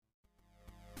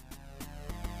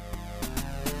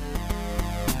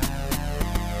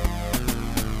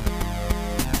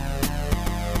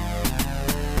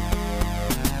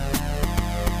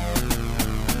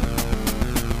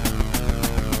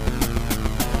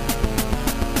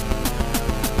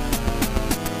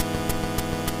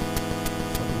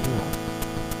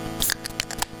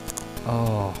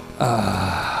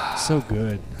So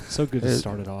good. So good to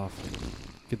start it off.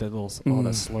 Get that little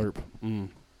that slurp.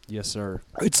 Yes, sir.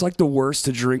 It's like the worst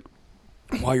to drink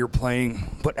while you're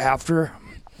playing, but after,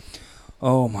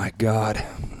 oh my God.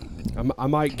 I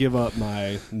might give up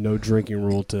my no drinking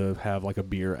rule to have like a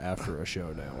beer after a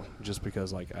show now, just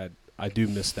because like I do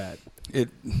miss that. It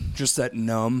just that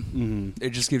numb. Mm-hmm.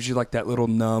 It just gives you like that little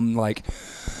numb, like,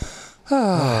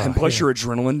 and plus your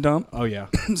adrenaline dump. Oh yeah,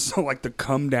 So like the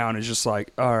come down is just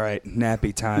like, all right,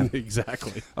 nappy time.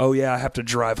 exactly. Oh yeah, I have to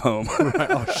drive home. Right.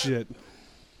 Oh shit.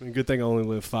 Good thing I only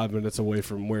live 5 minutes away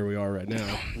from where we are right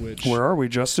now. Which Where are we,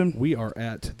 Justin? we are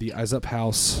at the Eyes Up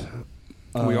House.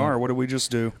 We are. What did we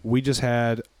just do? We just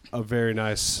had a very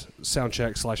nice sound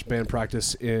check / band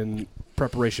practice in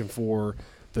preparation for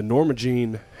the Norma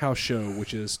Jean house show,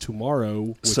 which is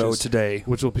tomorrow. Today.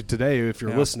 Which will be today if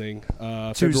you're listening.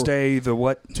 Tuesday the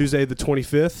what? Tuesday the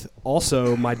 25th.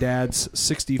 Also, my dad's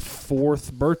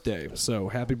 64th birthday. So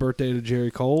happy birthday to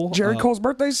Jerry Cole. Jerry Cole's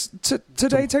birthday's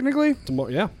today, technically?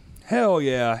 Tomorrow, yeah. Hell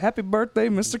yeah. Happy birthday,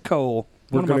 Mr. Cole.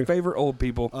 One of my favorite old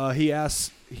people. He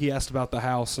asked about the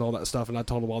house and all that stuff, and I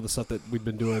told him all the stuff that we'd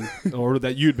been doing, or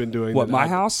that you'd been doing. What, my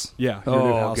house? Yeah. Your new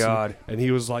Oh, house. God. And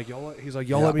he was like, y'all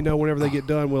let me know whenever they get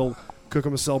done. We'll cook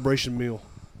them a celebration meal.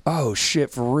 Oh,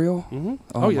 shit, for real? Mm-hmm.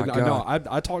 Oh, yeah. my God.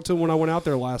 I talked to him when I went out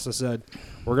there last. I said,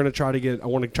 I want to try to get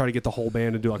the whole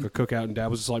band and do like a cookout, and Dad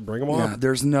was just like, bring them on. Yeah,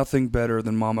 there's nothing better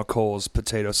than Mama Cole's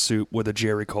potato soup with a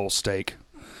Jerry Cole steak.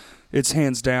 It's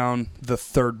hands down the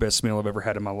third best meal I've ever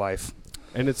had in my life.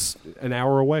 And it's an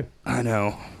hour away. I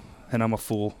know, and I'm a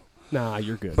fool. Nah,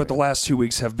 you're good. But the last 2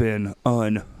 weeks have been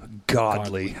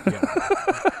ungodly.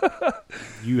 Yeah.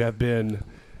 You have been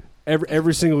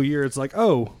every single year. It's like,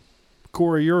 oh,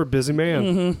 Corey, you're a busy man.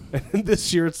 Mm-hmm. And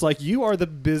this year, it's like you are the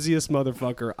busiest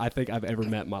motherfucker I think I've ever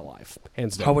met in my life,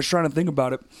 hands down. I was trying to think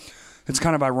about it. It's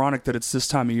kind of ironic that it's this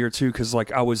time of year too, because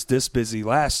like I was this busy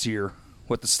last year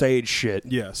with the stage shit.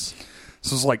 Yes.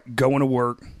 So it's like going to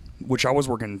work, which I was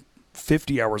working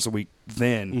 50 hours a week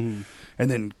then,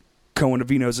 and then going to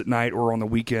Vino's at night or on the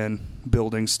weekend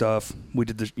building stuff. We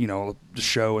did the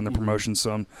show and the promotion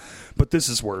some, but this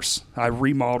is worse. I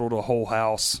remodeled a whole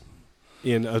house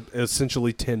in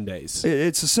essentially 10 days.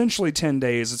 It's essentially 10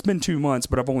 days. It's been 2 months,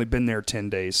 but I've only been there 10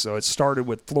 days. So it started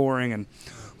with flooring and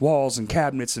walls and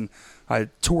cabinets, and I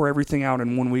tore everything out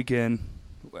in one weekend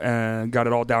and got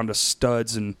it all down to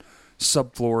studs and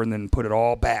subfloor, and then put it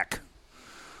all back.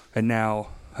 And now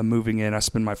I'm moving in. I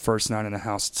spend my first night in the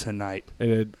house tonight.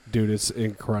 And dude, it's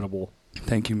incredible.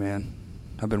 Thank you, man.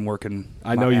 I've been working.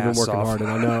 I know you've been working off. hard, and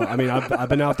I know. I mean, I've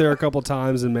been out there a couple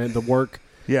times, and man, the work.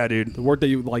 Yeah, dude. The work that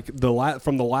you like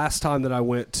from the last time that I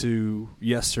went to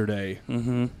yesterday.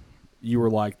 Mm-hmm. You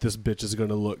were like, this bitch is going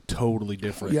to look totally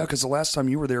different. Yeah, because the last time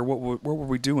you were there, what were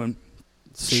we doing?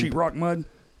 Sheetrock mud?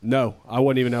 No, I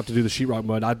wasn't even out to do the sheetrock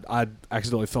mud. I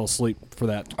accidentally fell asleep for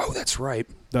that. Oh, that's right.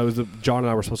 That was John and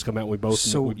I were supposed to come out, and we both.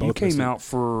 So we both you came out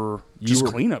for just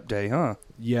cleanup day, huh?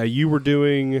 Yeah, you were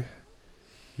doing.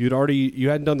 You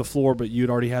hadn't done the floor, but you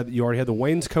already had the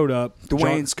wainscot up. The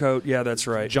wainscot, yeah, that's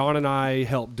right. John and I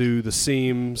helped do the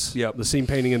seams. Yep. The seam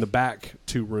painting in the back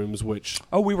 2 rooms, which.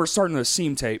 Oh, we were starting the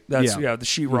seam tape. That's the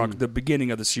sheetrock, the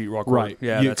beginning of the sheetrock. Right.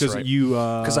 Yeah, that's right.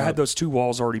 Because I had those 2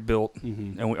 walls already built.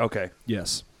 Mm-hmm. And okay.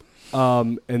 Yes.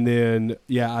 And then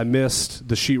I missed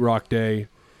the sheetrock day,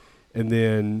 and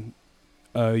then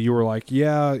you were like,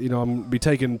 I'm gonna be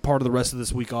taking part of the rest of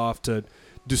this week off to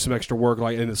do some extra work,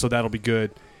 and so that'll be good.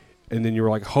 And then you were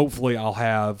like, hopefully I'll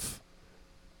have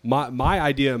my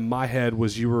idea in my head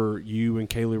was you and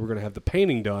Kaylee were gonna have the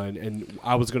painting done, and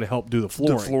I was gonna help do the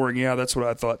flooring. The flooring, yeah, that's what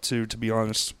I thought too, to be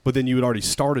honest. But then you had already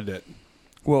started it.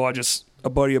 Well, a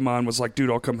buddy of mine was like, dude,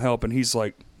 I'll come help, and he's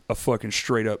like a fucking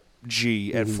straight up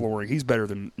G at flooring. He's better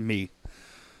than me.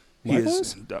 Michael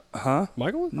is? Huh?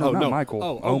 Michael? No, not Michael.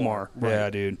 Oh, Omar. Right. Yeah,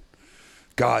 dude.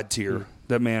 God tier.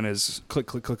 That man is... Click,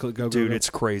 click, click, click, go, dude, go. It's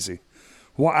crazy.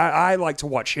 Well, I like to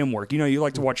watch him work. You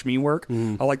like to watch me work?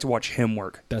 I like to watch him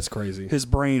work. That's crazy. His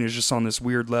brain is just on this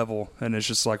weird level, and it's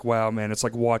just like, wow, man, it's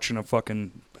like watching a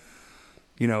fucking...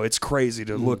 it's crazy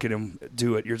to look at him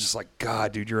do it. You're just like,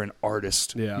 God, dude, you're an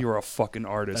artist. Yeah. You're a fucking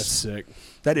artist. That's sick.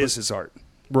 That is his art.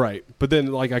 Right. But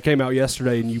then, I came out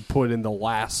yesterday, and you put in the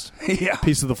last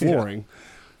piece of the flooring. Yeah.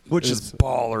 Which is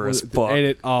baller as fuck. And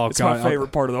it's my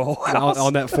favorite part of the whole house.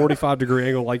 On that 45-degree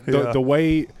angle, the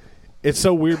way... It's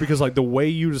so weird because, the way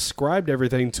you described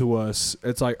everything to us,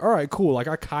 it's like, all right, cool.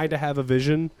 I kind of have a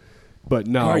vision, but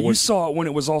no. Right, you saw it when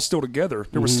it was all still together.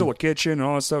 There was still a kitchen and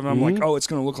all that stuff, and I'm like, oh, it's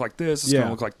going to look like this. It's going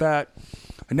to look like that.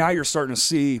 And now you're starting to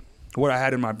see what I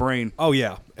had in my brain. Oh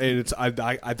yeah, and it's I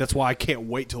that's why I can't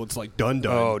wait till it's like done.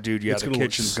 Oh, dude, yeah, It's the gonna look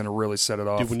kitchen's going to really set it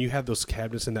off. Dude, when you have those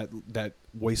cabinets in that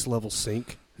waist level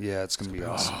sink, yeah, it's going to be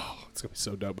awesome. it's gonna be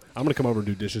so dope. I'm gonna come over and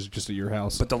do dishes just at your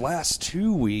house. But the last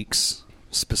 2 weeks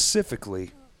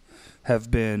specifically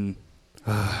have been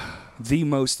the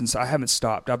most. I haven't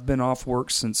stopped. I've been off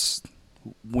work since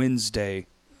Wednesday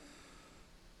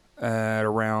at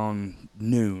around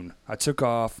noon. I took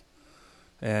off,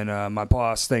 and my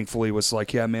boss thankfully was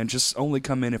like, "Yeah, man, just only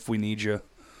come in if we need you."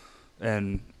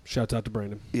 And shouts out to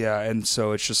Brandon. yeah, and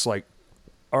so it's just like,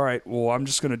 all right, well, I'm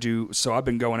just gonna do. So I've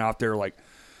been going out there like.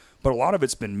 But a lot of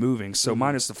it's been moving, so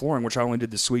minus the flooring, which I only did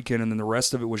this weekend, and then the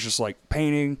rest of it was just like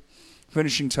painting,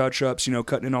 finishing touch-ups,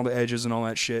 cutting in all the edges and all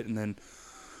that shit, and then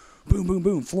boom, boom,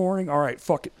 boom, flooring. All right,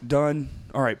 fuck it, done.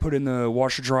 All right, put in the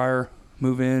washer-dryer,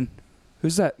 move in.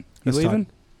 Who's that? You That's leaving?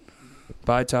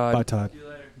 Bye, Todd. Bye, Todd. See you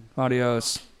later.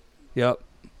 Adios. Yep.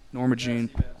 Norma Jean.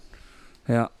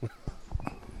 Yeah.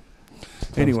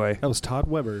 Anyway. That was Todd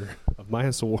Weber of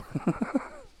Mayans War.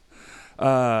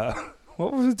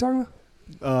 What was it talking about?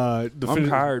 I'm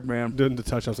tired, man. Doing the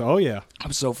touch-ups. Oh yeah.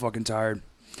 I'm so fucking tired.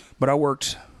 But I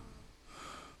worked.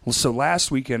 Well, so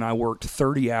last weekend I worked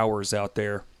 30 hours out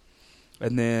there.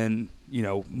 And then,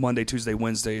 Monday, Tuesday,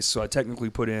 Wednesday. So I technically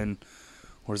put in,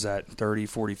 what is that, 30,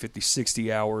 40, 50,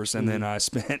 60 hours. And then I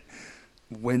spent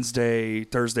Wednesday,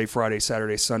 Thursday, Friday,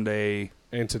 Saturday, Sunday.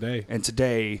 And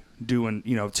today doing,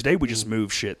 today we just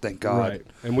moved shit, thank God. Right.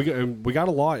 And we got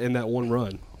a lot in that one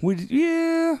run.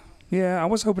 Yeah, I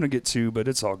was hoping to get 2, but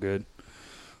it's all good.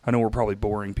 I know we're probably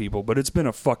boring people, but it's been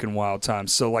a fucking wild time.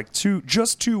 So, like,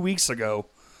 just 2 weeks ago,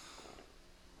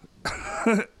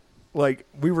 like,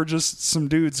 we were just some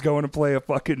dudes going to play a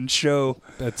fucking show.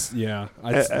 That's, yeah.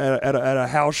 At a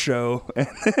house show.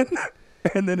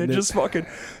 And then it just fucking...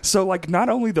 So, like, not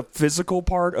only the physical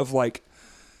part of, like,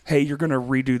 hey, you're going to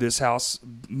redo this house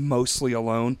mostly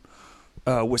alone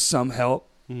with some help.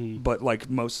 But like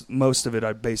most of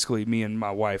it, me and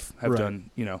my wife have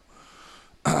done,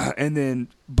 and then,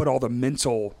 but all the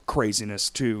mental craziness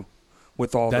too,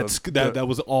 with all that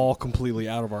was all completely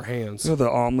out of our hands. The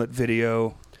omelet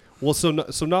video. Well, so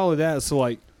not only that, so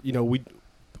like we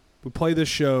play this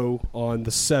show on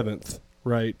the 7th,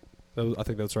 right? I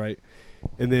think that's right,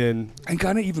 and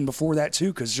kind of even before that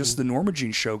too, because just the Norma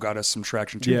Jean show got us some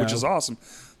traction too, which is awesome.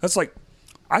 That's like,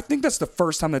 I think that's the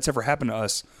first time that's ever happened to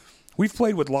us. We've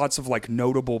played with lots of, like,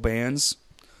 notable bands,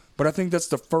 but I think that's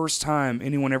the first time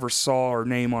anyone ever saw our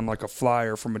name on, like, a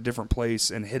flyer from a different place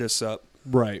and hit us up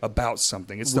about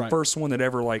something. It's the first one that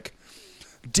ever, like,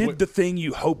 did the thing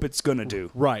you hope it's going to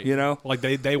do. Right. Like,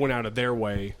 they went out of their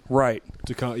way. Right.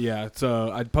 To come. Yeah. So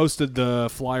I posted the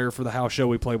flyer for the house show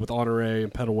we played with Honore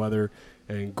and Pedal Weather,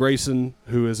 and Grayson,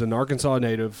 who is an Arkansas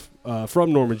native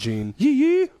from Norma Jean.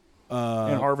 Yeah.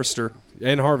 And Harvester.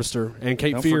 And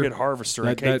Cape Don't Fear. Forget Harvester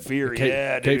and Cape Fear. Dude.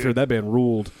 Cape Fear, that band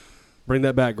ruled. Bring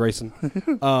that back, Grayson.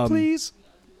 Please.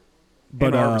 But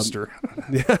and Harvester.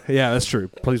 yeah, that's true.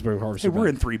 Please bring Harvester back. We're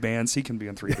in 3 bands. He can be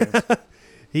in 3 bands.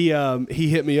 He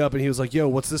hit me up and he was like, "Yo,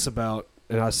 what's this about?"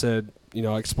 And I said,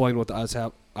 I explained what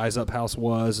the Eyes Up House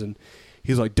was, and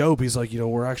he's like, "Dope." He's like,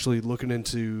 we're actually looking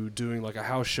into doing like a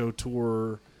house show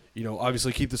tour.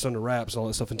 Obviously keep this under wraps and all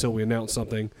that stuff until we announce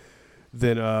something.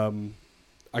 Then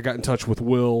I got in touch with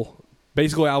Will.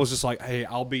 Basically, I was just like, "Hey,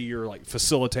 I'll be your like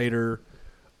facilitator.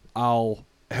 I'll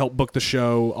help book the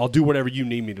show. I'll do whatever you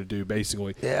need me to do."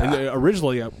 Basically, yeah. And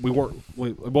originally, it wasn't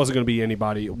going to be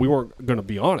anybody. We weren't going to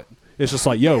be on it. It's just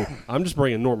like, "Yo, I'm just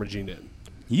bringing Norma Jean in."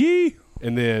 Yee.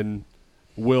 And then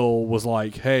Will was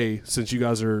like, "Hey, since you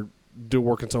guys are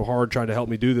working so hard trying to help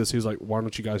me do this," he was like, "Why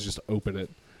don't you guys just open it?"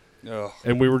 Ugh.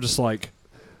 And we were just like,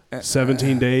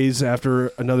 17 days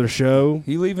after another show.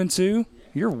 You leaving too?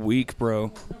 You're weak, bro.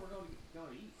 No, we're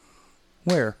going to eat.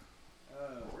 Where?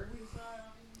 Where did we decide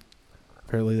on eating?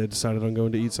 Apparently they decided on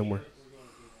going to eat somewhere.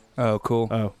 Oh, cool.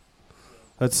 Oh.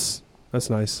 That's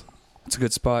nice. It's a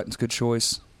good spot. It's a good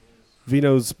choice.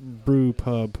 Vino's Brew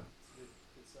Pub.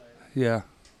 Yeah.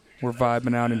 We're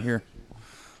vibing out in here.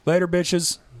 Later,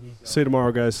 bitches. See you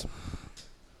tomorrow, guys.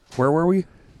 Where were we?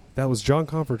 That was John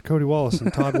Comfort, Cody Wallace,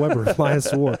 and Todd Weber of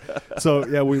Mayans War. So,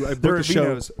 yeah, I booked the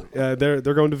show. They're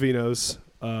going to Vino's.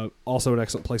 Also an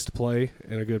excellent place to play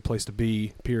and a good place to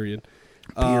be, period.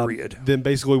 Then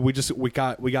basically we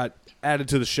got added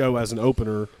to the show as an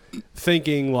opener,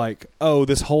 thinking like, oh,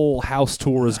 this whole house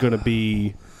tour is going to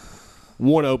be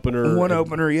one opener. One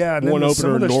opener, yeah. And then one some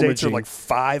opener of those Norma dates are Jean. like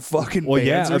 5 fucking Well,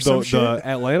 bands yeah, or some the shit.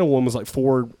 Atlanta one was like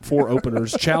four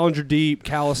openers. Challenger Deep,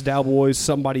 Callous Cowboys,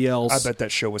 somebody else. I bet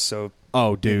that show was so.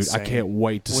 Oh, dude, insane. I can't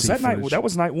wait to Was see that night? footage. That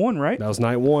was night 1, right? That was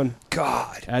night 1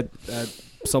 God. at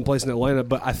someplace in Atlanta.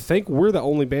 But I think we're the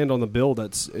only band on the bill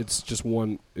that's it's just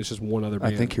one other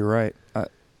band. I think you're right.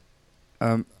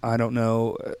 I don't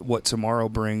know what tomorrow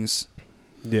brings.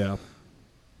 Yeah.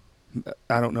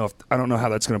 I don't know how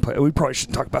that's going to play. We probably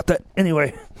shouldn't talk about that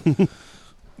anyway,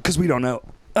 because we don't know.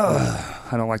 I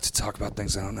don't like to talk about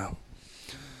things I don't know,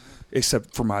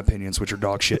 except for my opinions, which are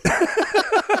dog shit.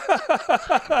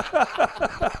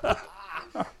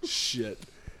 Shit.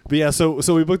 But yeah, so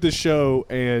we booked this show,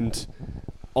 and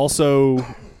also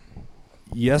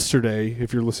yesterday,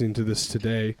 if you're listening to this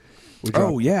today,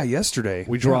 yesterday.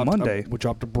 we dropped Monday. we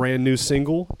dropped a brand new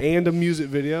single and a music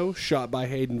video shot by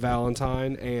Hayden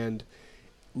Valentine, and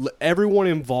everyone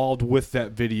involved with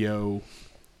that video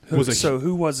was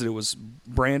who was it? It was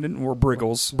Brandon or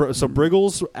Briggles. so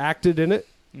Briggles acted in it,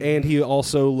 and he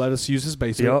also let us use his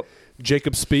basement. Yep.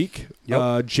 Jacob Speak,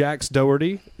 Yep. Jax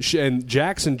Doherty, and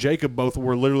Jax and Jacob both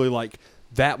were literally like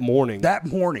that morning. That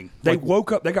morning, they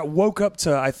woke up. They got woke up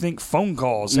to, I think, phone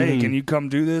calls. Hey, can you come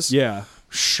do this? Yeah.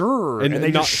 Sure. And And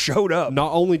they not- just showed up.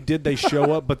 Not only did they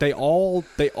show up, but they all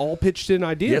pitched in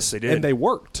ideas. Yes, they did. And they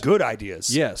worked. Good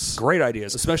ideas. Yes. Great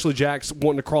ideas. Especially Jax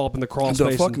wanting to crawl up in the crawl The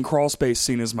space. fucking crawl space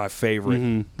scene is my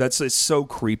favorite. It's so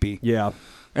creepy. Yeah.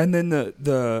 And then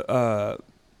the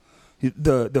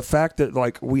fact that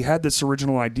like we had this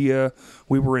original idea,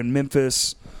 we were in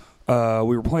Memphis, we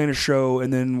were playing a show,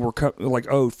 and then we're like,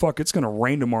 oh fuck, it's gonna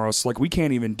rain tomorrow. So like we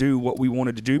can't even do what we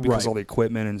wanted to do because Right. all the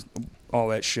equipment and all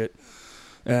that shit.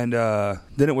 And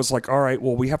then it was like, all right,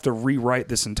 well we have to rewrite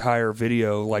this entire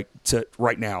video like to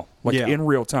right now, like Yeah. in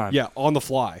real time. Yeah, on the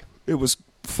fly. It was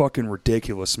fucking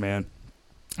ridiculous, man.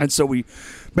 And so we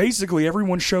basically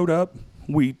everyone showed up.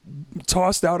 We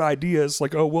tossed out ideas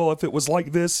like, oh well, if it was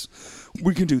like this,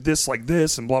 we can do this like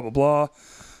this, and blah blah blah.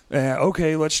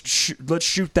 Okay, let's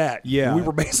shoot that. Yeah. We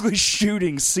were basically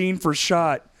shooting scene for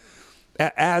shot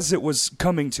as it was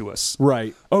coming to us.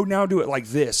 Right. Oh, now do it like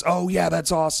this. Oh yeah,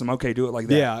 that's awesome. Okay, do it like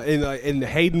that. Yeah, and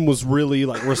Hayden was really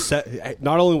like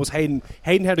not only was Hayden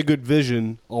had a good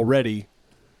vision already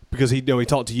because he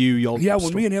talked to you. Y'all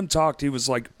When me and him talked, he was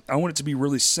like, I want it to be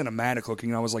really cinematic looking.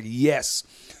 And I was like, yes,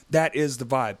 that is the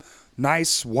vibe.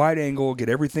 Nice wide angle, get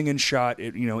everything in shot,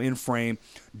 in frame,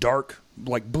 dark,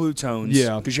 like blue tones.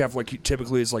 Yeah. Because you have like,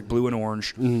 typically it's like blue and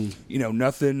orange.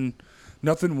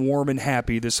 Nothing warm and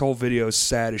happy. This whole video is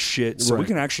sad as shit. So we Right.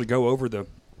 can actually go over the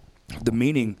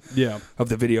meaning Yeah. of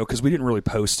the video because we didn't really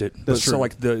post it. That's So true.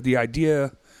 like the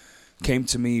idea came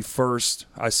to me first.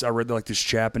 I read like this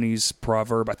Japanese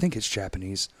proverb. I think it's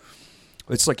Japanese.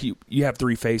 It's like you have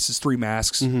 3 faces, 3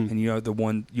 masks, and the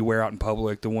one you wear out in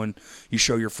public, the one you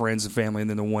show your friends and family, and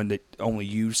then the one that only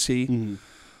you see.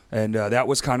 And that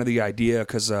was kind of the idea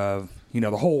because the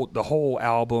whole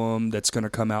album that's going to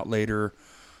come out later,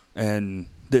 and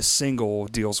this single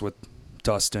deals with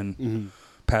Dustin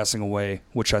passing away,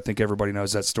 which I think everybody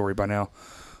knows that story by now.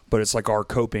 But it's like our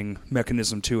coping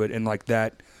mechanism to it, and like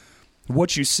that.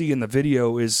 What you see in the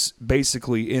video is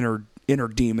basically inner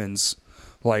demons.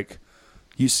 Like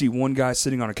you see one guy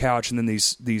sitting on a couch, and then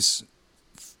these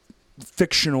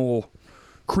fictional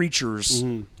creatures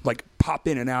like pop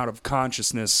in and out of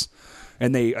consciousness,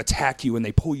 and they attack you and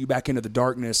they pull you back into the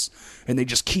darkness, and they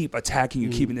just keep attacking you,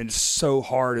 keeping it so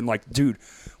hard. And like, dude,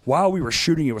 while we were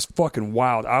shooting, it was fucking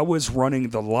wild. I was running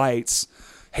the lights,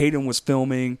 Hayden was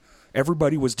filming.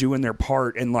 Everybody was doing their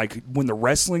part, and like when the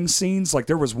wrestling scenes, like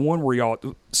there was one where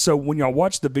when y'all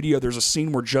watch the video, there's a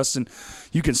scene where Justin,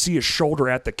 you can see his shoulder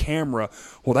at the camera.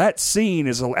 Well, that scene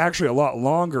is actually a lot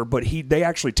longer, but they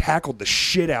actually tackled the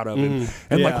shit out of him.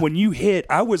 And Yeah. like when you hit,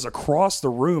 I was across the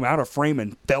room out of frame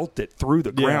and felt it through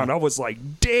the ground. I was like,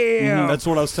 damn. That's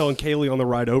what I was telling Kaylee on the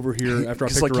ride over here after I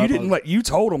picked like her up. you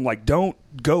told him like, don't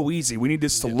go easy. We need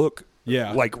this to look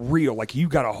like real. Like you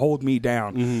got to hold me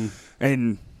down.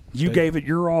 And you gave it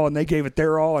your all, and they gave it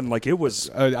their all, and like it was.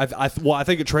 I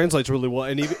think it translates really well.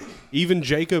 And even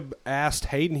Jacob asked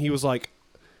Hayden. He was like,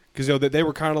 because they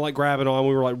were kind of like grabbing on.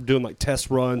 We were like doing like test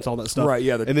runs, all that stuff. Right.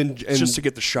 Yeah. And then just to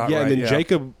get the shot. Yeah. Right, And then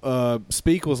Jacob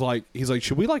Speak was like, he's like,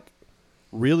 should we like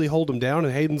really hold him down?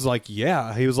 And Hayden's like,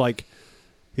 yeah. He was like.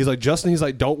 He's like, Justin, he's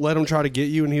like, don't let him try to get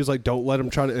you. And he was like, don't let him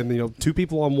try to, and 2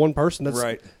 people on one person,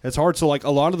 that's hard. So like a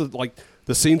lot of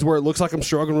the scenes where it looks like I'm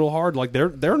struggling real hard, like they're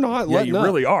not letting you up.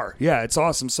 really are. Yeah, it's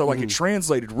awesome. So like it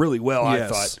translated really well, I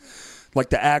thought. Like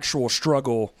the actual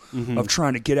struggle of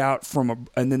trying to get out from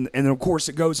and then of course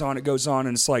it goes on,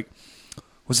 and it's like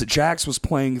was that Jax was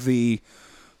playing the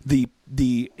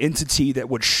entity that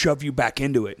would shove you back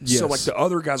into it. Yes. So like the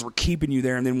other guys were keeping you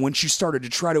there, and then once you started to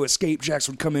try to escape, Jax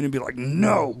would come in and be like,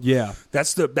 "No." Yeah.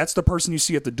 That's the person you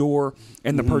see at the door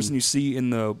and the person you see in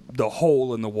the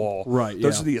hole in the wall. Right,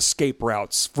 Those yeah. are the escape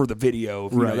routes for the video.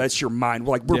 You know, Right. that's your mind.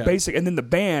 Like we're Yeah. basic, and then the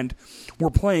band we're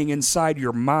playing inside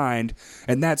your mind,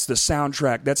 and that's the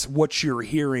soundtrack. That's what you're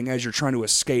hearing as you're trying to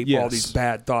escape all Yes. these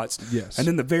bad thoughts. Yes. And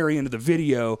then the very end of the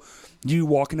video, you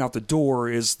walking out the door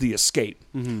is the escape,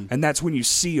 Mm-hmm. and that's when you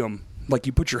see them. Like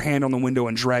you put your hand on the window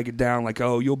and drag it down, like,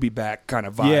 "Oh, you'll be back," kind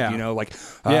of vibe. Yeah. You know, like,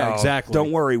 Yeah, "Oh, exactly.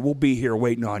 Don't worry, we'll be here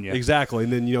waiting on you." Exactly.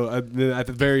 And then, then at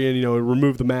the very end,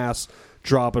 remove the mask,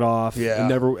 drop it off, Yeah.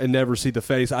 and never see the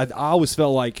face. I always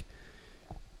felt like,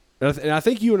 and I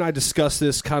think you and I discussed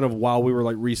this kind of while we were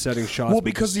like resetting shots. Well, but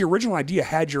because the original idea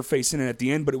had your face in it at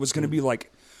the end, but it was going to be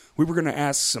like we were going to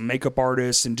ask some makeup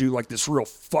artists and do like this real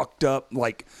fucked up,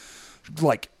 like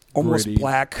almost Gritty.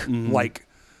 black, like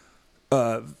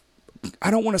I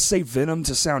don't want to say Venom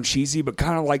to sound cheesy, but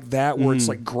kind of like that, where it's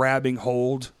like grabbing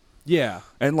hold. yeah,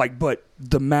 And like, but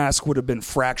the mask would have been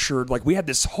fractured. Like we had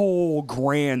this whole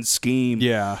grand scheme.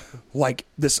 yeah, Like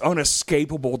this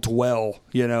unescapable dwell,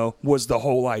 was the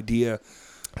whole idea.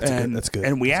 That's good.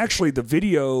 And we actually, the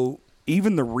video,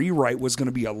 even the rewrite was going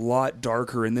to be a lot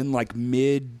darker. And then like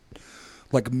mid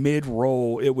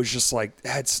roll, it was just like,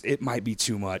 it might be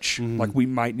too much. Like we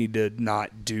might need to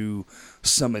not do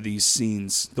some of these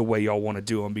scenes the way y'all want to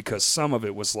do them, because some of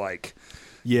it was like,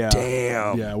 yeah,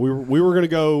 damn. yeah. We were gonna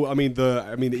go. I mean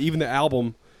even the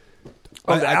album.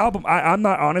 The album. I'm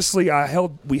not honestly.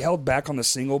 We held back on the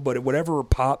single, but whatever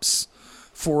pops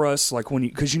for us, like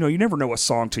because you never know a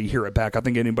song till you hear it back. I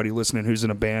think anybody listening who's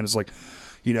in a band is like,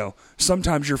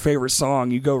 sometimes your favorite song,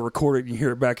 you go record it and you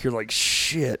hear it back, you're like,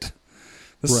 shit,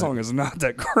 this Right. song is not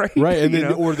that great, Right, and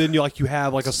then or you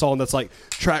have like a song that's like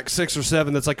track 6 or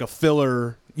 7 that's like a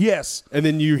filler, yes, and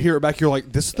then you hear it back, you're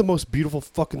like, this is the most beautiful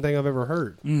fucking thing I've ever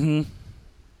heard. Mm-hmm.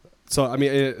 So I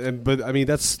mean,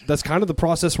 that's kind of the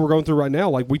process we're going through right now.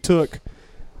 Like we took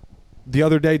the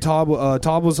other day, Todd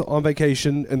was on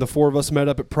vacation, and the four of us met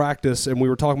up at practice, and we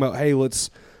were talking about, hey, let's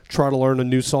try to learn a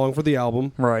new song for the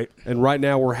album. right. And right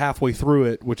now we're halfway through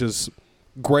it, which is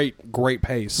great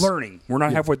pace. Learning. We're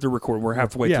not halfway through recording. We're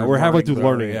halfway. Yeah, through we're halfway through but,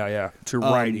 learning. Yeah. To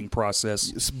writing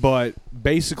process. But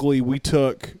basically, we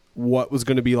took what was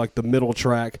going to be like the middle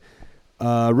track.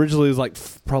 Originally, it was like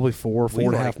probably four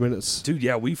and a half minutes. Dude,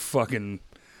 yeah, we fucking.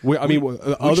 We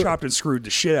chopped and screwed the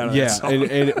shit out of that yeah,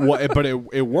 song. but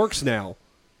it works now.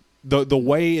 The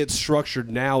way it's structured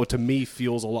now, to me,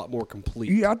 feels a lot more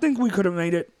complete. Yeah, I think we could have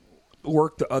made it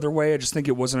work the other way. I just think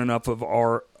it wasn't enough of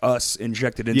us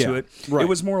injected into Yeah, it. right. It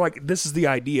was more like, this is the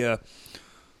idea,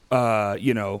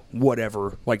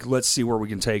 whatever. Like, let's see where we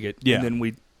can take it. Yeah. And then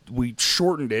we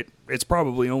shortened it. It's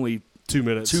probably only 2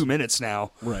 minutes. 2 minutes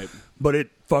now. Right. But it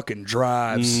fucking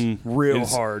drives real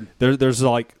It's- hard. There's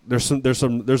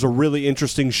a really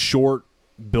interesting short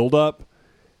build-up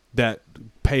that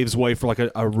paves way for like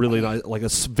a really nice, like a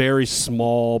very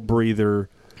small breather.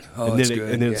 Oh, and it's then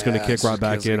good. and then it's going to Yeah, kick right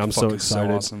back it's in. I'm so fucking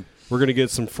excited. awesome. We're going to get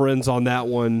some friends on that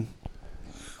one.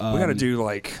 We got to do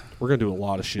like. We're going to do a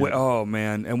lot of shit. Oh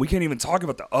man, and we can't even talk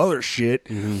about the other shit,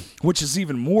 which is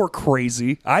even more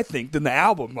crazy, I think, than the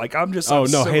album. Like I'm so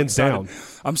hands excited. down.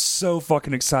 I'm so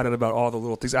fucking excited about all the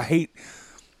little things. I hate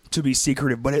to be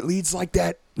secretive, but it leads like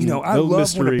that. I No love when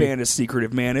mystery. a band is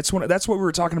secretive, man. That's what we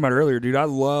were talking about earlier, dude. I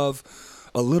love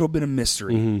a little bit of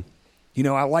mystery.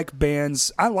 I like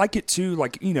bands. I like it too.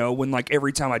 Like when like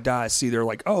Every Time I Die, I see they're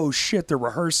like, oh shit, they're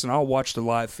rehearsing. I'll watch the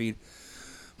live feed.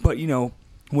 But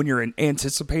when you're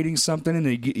anticipating something and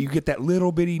then you get that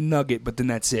little bitty nugget, but then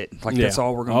that's it. Like that's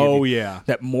all we're going to give you. Yeah.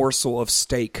 That morsel of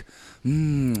steak.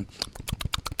 Let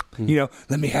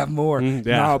me have more. yeah.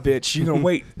 Nah, bitch, you're going to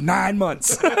wait 9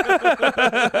 months. But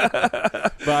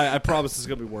I promise it's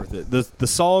going to be worth it. The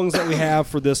songs that we have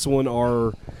for this one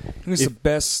are... It's the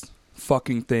best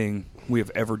fucking thing we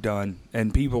have ever done.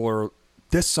 And people are...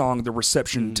 This song, the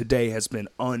reception today has been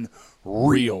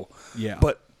unreal. Yeah.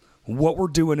 But what we're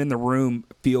doing in the room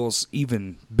feels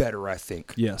even better, I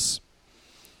think. Yes.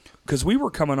 Because we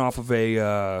were coming off of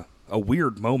a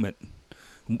weird moment,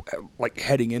 like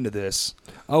heading into this.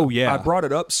 Oh, yeah. I brought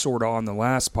it up sort of on the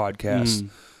last podcast.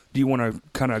 Do you want to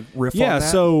kind of riff on Yeah,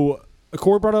 that? so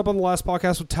Corey brought it up on the last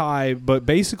podcast with Ty, but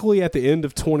basically at the end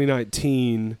of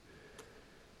 2019,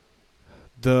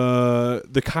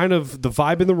 the kind of the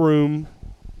vibe in the room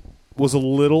was a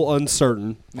little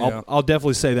uncertain. Yeah. I'll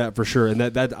definitely say that for sure, and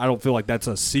that I don't feel like that's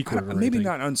a secret. Or Maybe anything.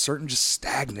 not uncertain, just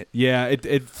stagnant. Yeah,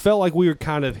 it felt like we were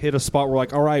kind of hit a spot where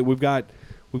like, all right, we've got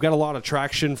we've got a lot of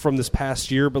traction from this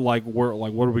past year, but like what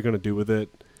are we going to do with it?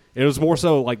 It was more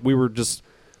so like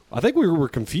I think we were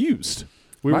confused.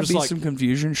 We were Might just be like some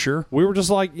confusion, sure. we were just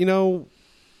like,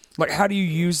 Like, how do you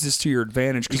use this to your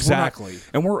advantage? 'Cause exactly.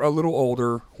 we're a little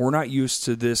older. We're not used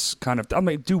to this kind of. I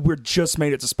mean, dude, we just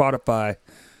made it to Spotify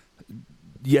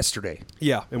yesterday.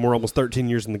 Yeah, and we're almost 13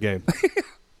 years in the game.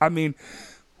 I mean,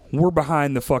 we're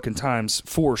behind the fucking times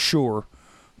for sure.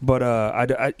 But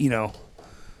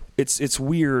it's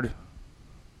weird.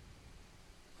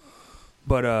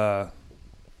 But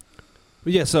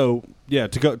Yeah, so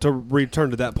to return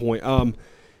to that point,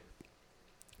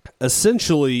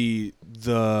 essentially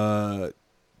the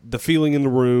feeling in the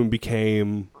room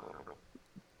became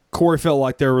Corey felt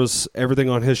like there was everything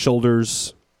on his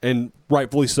shoulders, and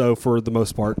rightfully so for the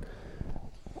most part.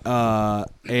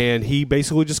 And he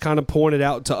basically just kind of pointed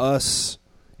out to us,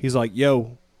 he's like,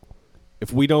 "Yo,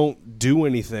 if we don't do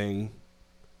anything,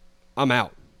 I'm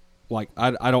out. Like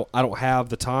I don't have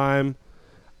the time."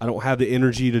 I don't have the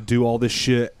energy to do all this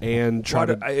shit and try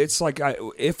to. It's like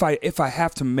if I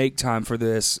have to make time for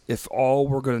this, if all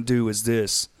we're gonna do is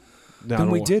this,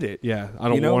 then we did it. Yeah, I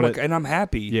don't want it, and I'm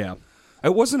happy. Yeah,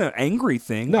 it wasn't an angry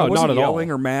thing. No, I wasn't not at yelling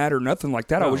all. or mad or nothing like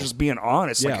that. No. I was just being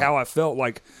honest, like Yeah. how I felt.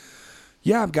 Like,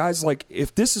 yeah, guys, like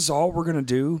if this is all we're gonna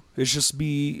do is just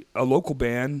be a local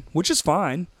band, which is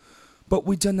fine, but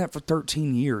we've done that for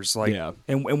 13 years. Like, Yeah.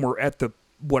 and we're at the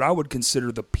what I would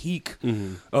consider the peak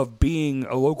of being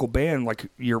a local band. Like,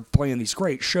 you're playing these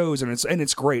great shows, and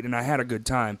it's great, and I had a good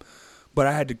time, but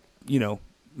I had to,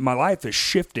 my life is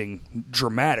shifting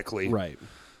dramatically, right.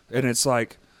 and it's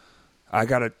like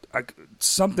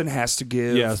something has to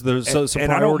give. Yes, there's some and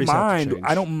priorities have to change.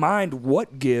 I don't mind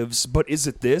what gives, but is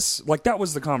it this? Like, that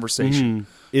was the conversation.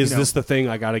 Is this the thing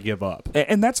I got to give up?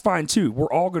 And that's fine too.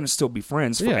 We're all going to still be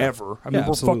friends Yeah. forever. I mean, Yeah,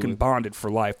 we're absolutely. fucking bonded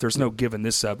for life. There's no giving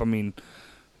this up. I mean,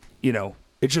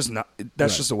 it's just not.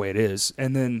 That's Right. just the way it is.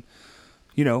 And then,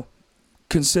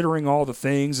 considering all the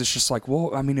things, it's just like,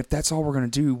 well, I mean, if that's all we're going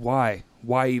to do, why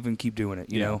even keep doing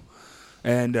it? You Yeah. know.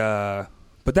 And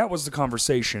but that was the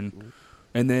conversation,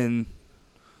 and then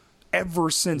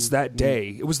ever since that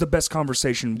day, it was the best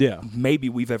conversation Yeah. maybe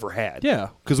we've ever had. Yeah,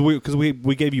 because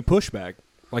we gave you pushback,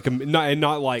 like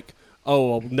not like, oh,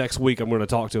 well, next week I'm going to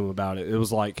talk to him about it. It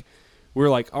was like we were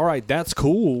like, all right, that's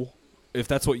cool if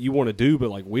that's what you want to do, but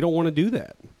like we don't want to do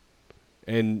that.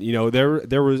 And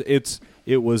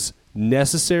it was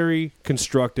necessary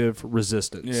constructive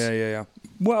resistance. Yeah.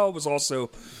 Well, it was also,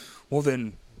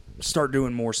 then start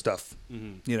doing more stuff.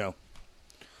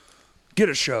 Get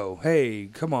a show. Hey,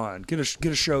 come on, get a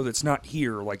show that's not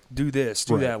here. Like, do this,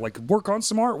 do Right. that. Like, work on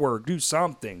some artwork, do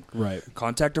something. Right.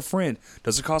 Contact a friend.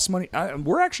 Does it cost money?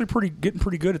 We're actually getting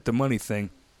pretty good at the money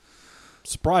thing.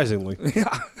 Surprisingly,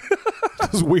 Yeah,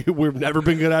 because we've never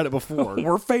been good at it before.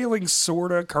 we're failing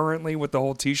sorta currently with the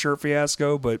whole T-shirt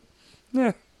fiasco, but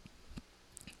yeah.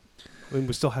 I mean,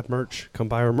 we still have merch. Come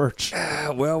buy our merch.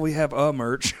 Well, we have a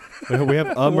merch. We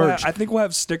have a merch. I think we'll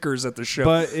have stickers at the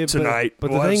show tonight.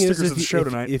 But We'll the have thing is, stickers at the show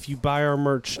tonight. if you buy our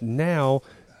merch now,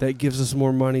 that gives us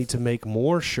more money to make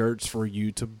more shirts for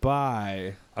you to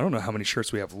buy. I don't know how many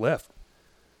shirts we have left.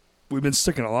 We've been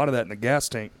sticking a lot of that in the gas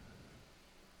tank.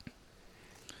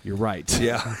 You're right.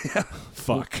 Yeah.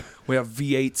 Fuck. We have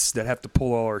V8s that have to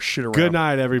pull all our shit around. Good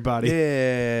night, everybody.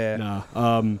 Yeah.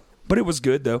 Nah. But it was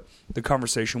good, though. The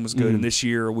conversation was good. And this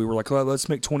year, we were like, well, let's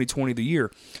make 2020 the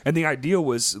year. And the idea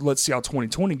was, let's see how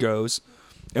 2020 goes,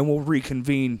 and we'll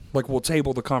reconvene. Like, we'll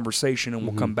table the conversation, and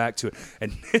we'll come back to it.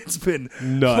 And it's been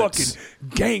Nuts.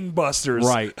 fucking gangbusters.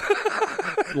 Right.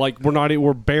 Like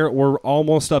we're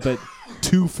almost up at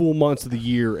 2 full months of the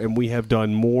year, and we have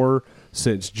done more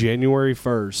since January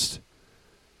 1st.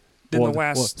 Then the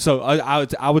last... So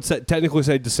I would technically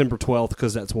say December 12th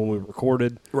because that's when we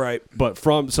recorded. Right. But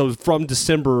from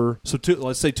December,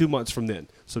 let's say 2 months from then.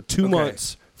 So 2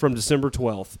 months from December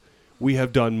 12th, we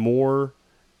have done more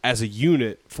as a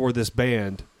unit for this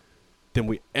band than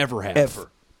we ever have.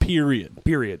 Ever.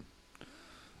 Period.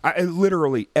 I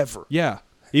literally ever. Yeah.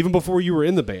 Even before you were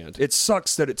in the band. It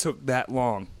sucks that it took that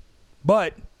long.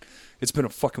 But it's been a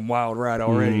fucking wild ride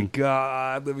already.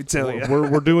 God, let me tell you.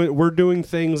 We're doing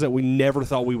things that we never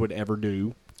thought we would ever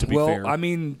do. To be fair, I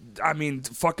mean,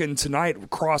 fucking tonight,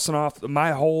 crossing off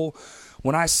my whole.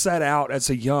 When I set out as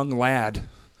a young lad,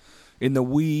 in the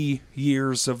wee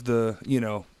years of the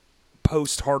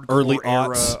post-hardcore Early era,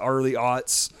 aughts. early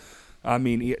aughts. I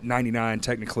mean, 99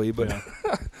 technically, but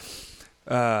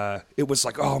it was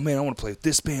like, oh man, I want to play with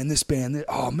this band.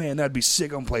 Oh man, that'd be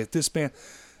sick. I'm gonna play with this band,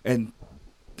 and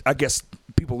I guess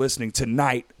people listening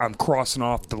tonight, I'm crossing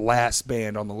off the last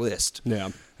band on the list. Yeah.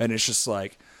 And it's just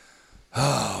like,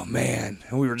 Oh man!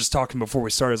 And we were just talking before we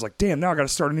started. I was like, "Damn! Now I got to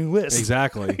start a new list."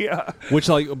 Exactly. Yeah. Which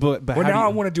but Well, how now I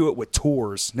do you- want to do it with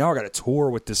tours. Now I got to tour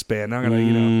with this band. Now I got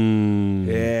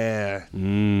to, yeah.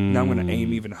 Now I'm going to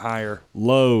aim even higher.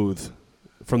 Loathe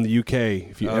from the UK.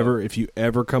 If you Oh.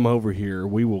 ever come over here,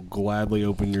 we will gladly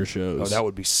open your shows. Oh, that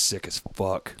would be sick as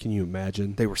fuck. Can you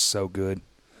imagine? They were so good.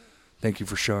 Thank you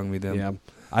for showing me them. Yeah.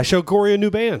 I showed Corey a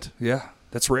new band. Yeah,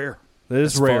 that's rare. That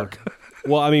is That's rare. fuck.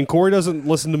 Well, I mean, Corey doesn't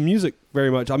listen to music very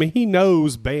much. I mean, he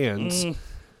knows bands.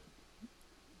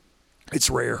 It's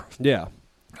rare. Yeah.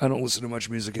 I don't listen to much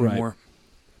music Right. anymore.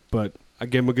 But I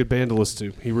gave him a good band to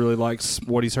listen to. He really likes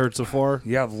what he's heard so far.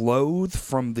 Yeah, Loathe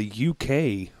from the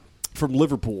UK. From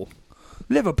Liverpool.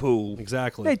 Liverpool.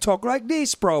 Exactly. They talk like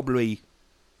this, probably.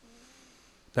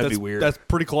 That'd be weird. That's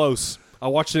pretty close. I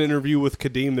watched an interview with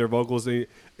Kadeem, their vocalist, and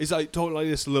he's like talking like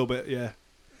this a little bit. Yeah.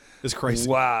 It's crazy.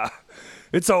 Wow.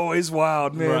 It's always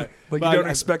wild, man. Right. Like, But you don't I-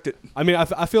 expect it. I mean,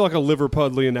 I feel like a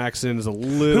Liverpudlian accent is a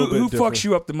little bit Who different. fucks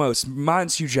you up the most?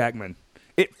 Mine's Hugh Jackman.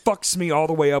 It fucks me all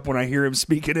the way up when I hear him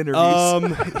speak in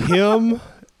interviews. Him,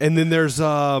 and then there's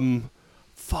Mel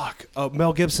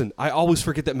Gibson. I always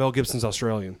forget that Mel Gibson's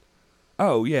Australian.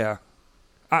 Oh, yeah.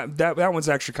 That one's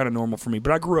actually kind of normal for me,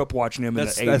 but I grew up watching him in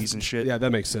the 80s and shit. Yeah,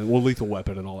 that makes sense. Well, Lethal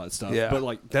Weapon and all that stuff. Yeah. But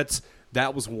like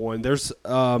that was one.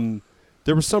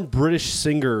 There was some British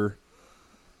singer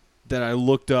that I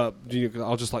looked up.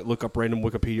 I'll just like look up random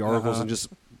Wikipedia articles and just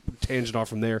tangent off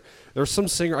from there. There was some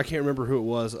singer, I can't remember who it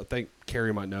was. I think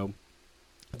Carrie might know,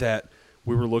 that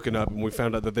we were looking up and we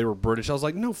found out that they were British. I was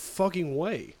like, no fucking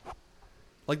way.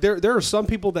 Like there are some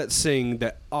people that sing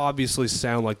that obviously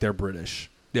sound like they're British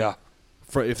Yeah.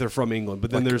 if they're from England.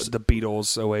 But then Like there's the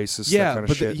Beatles, Oasis, that yeah, kind of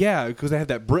but shit. because they have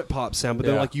that Britpop sound. But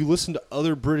then Yeah. like you listen to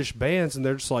other British bands and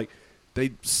they're just like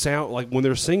they sound like when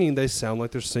they're singing, they sound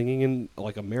like they're singing in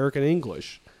like American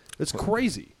English. It's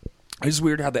crazy. It's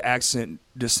weird how the accent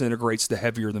disintegrates the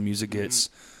heavier the music gets.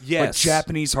 Yes. Like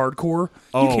Japanese hardcore,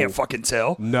 Oh. you can't fucking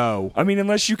tell. No. I mean,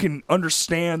 unless you can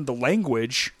understand the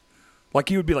language, like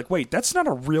you would be like, wait, that's not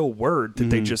a real word that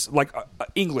they just, like a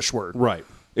English word. Right.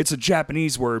 It's a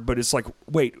Japanese word, but it's like,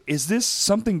 wait, is this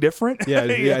something different? Yeah,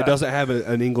 yeah. It doesn't have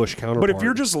an English counterpart. But if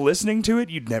you're just listening to it,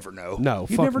 you'd never know. No,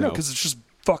 you'd fuck never know no. because it's just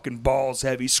fucking balls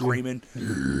heavy screaming.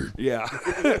 Yeah.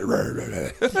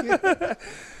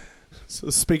 So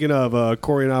speaking of,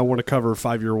 Corey and I want to cover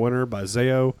 5-Year Winter by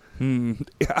Zayo.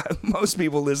 Yeah. Most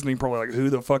people listening probably like, who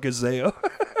the fuck is Zayo?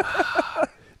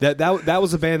 That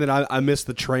was a band that I missed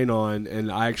the train on, and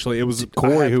it was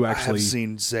Corey who I actually have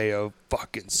seen Zayo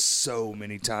fucking so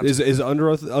many times. is Under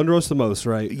Oath the most,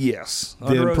 right? Yes. Then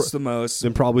Under Oath's the most.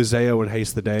 Then probably Zayo and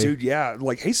Haste the Day. Dude, yeah.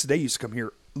 Like, Haste Today used to come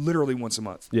here literally once a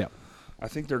month. Yeah. I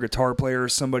think their guitar player,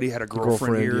 somebody had a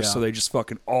girlfriend here, yeah. so they just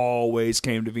fucking always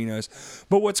came to Vino's.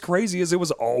 But what's crazy is it was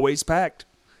always packed.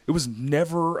 It was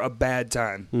never a bad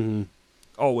time. Mm-hmm.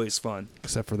 Always fun.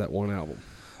 Except for that one album.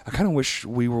 I kind of wish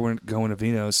we were going to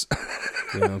Vino's.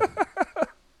 Yeah.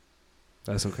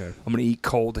 That's okay. I'm going to eat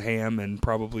cold ham and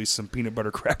probably some peanut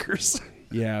butter crackers.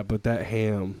 Yeah, but that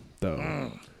ham,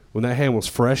 though. When that ham was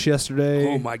fresh yesterday,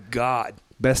 Oh, my God.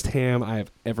 best ham I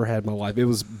have ever had in my life. It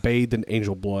was bathed in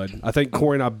angel blood. I think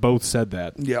Corey and I both said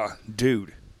that. Yeah,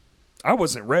 dude. I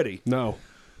wasn't ready. No.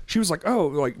 She was like, oh,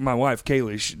 like my wife,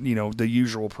 Kaylee, she, the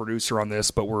usual producer on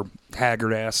this, but we're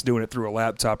haggard ass doing it through a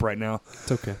laptop right now.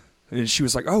 It's okay. And she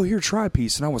was like, oh, here, try a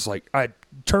piece. And I was like, I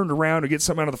turned around to get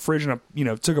something out of the fridge and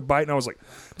I, took a bite and I was like,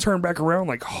 turned back around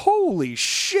like, holy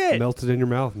shit. Melted in your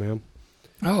mouth, man.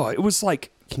 Oh, it was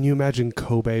like, Can you imagine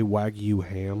Kobe Wagyu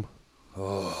ham?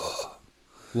 Oh.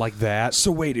 Like that? so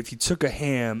wait, if you took a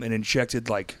ham and injected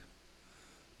like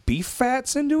beef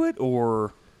fats into it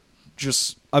or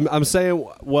just, I'm saying,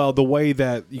 well, the way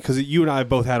that, because you and I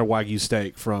both had a Wagyu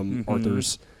steak from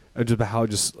Arthur's, and just how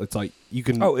it's like you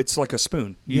can. oh, it's like a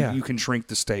spoon. Yeah. You can shrink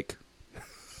the steak.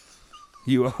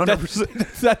 You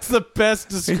 100%. That's the best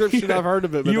description I've heard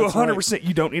of it. but You that's right. 100%.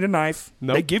 You don't need a knife.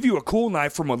 Nope. They give you a cool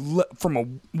knife from a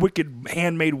wicked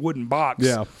handmade wooden box.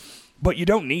 Yeah. But you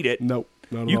don't need it. Nope.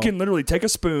 Not at You all. can literally take a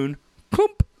spoon,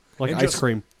 plump, like and ice just-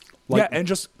 cream. yeah, and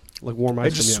just like warm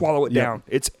ice cream. yeah. swallow it Yeah. down.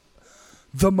 It's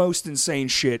the most insane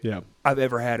shit Yeah. I've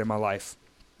ever had in my life.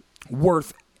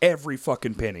 Worth every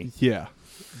fucking penny. Yeah.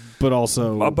 But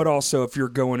also, But also, if you're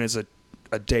going as a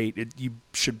date, you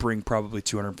should bring probably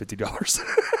 $250.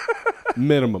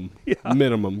 minimum.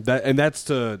 Minimum. That's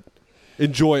to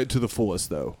enjoy it to the fullest,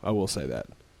 though. I will say that.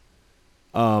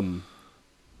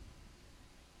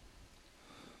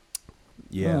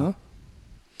 Yeah. Uh-huh.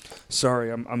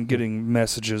 Sorry, I'm getting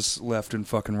messages left and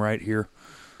fucking right here.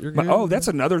 You're My, good. oh, that's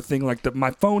another thing. Like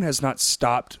my phone has not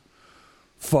stopped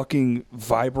fucking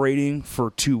vibrating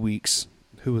for 2 weeks.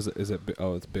 Who is it? Is it?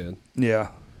 Oh, it's Ben. Yeah.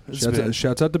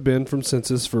 Shouts out to Ben from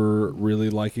Census for really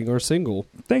liking our single.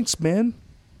 Thanks, Ben.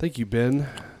 Thank you, Ben.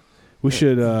 You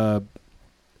should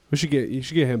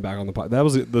get him back on the podcast. That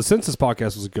was the Census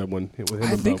podcast was a good one with him.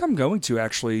 I and think Bo. I'm going to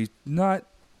actually, not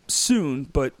soon,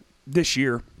 but this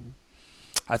year.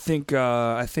 I think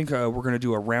we're going to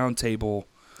do a round table.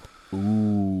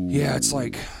 Ooh. Yeah, it's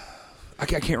like I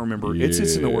can't remember. It's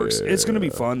in the works. It's going to be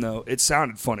fun though. It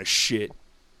sounded fun as shit.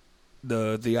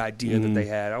 The idea that they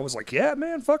had, I was like, yeah,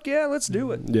 man, fuck yeah, let's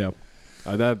do it. Yeah,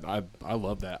 I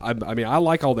love that. I mean, I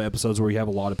like all the episodes where you have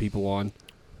a lot of people on.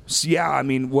 So, yeah, I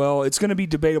mean, well, it's going to be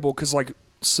debatable because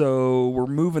so we're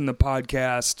moving the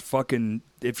podcast. Fucking,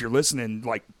 if you're listening,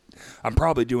 I'm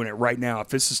probably doing it right now. If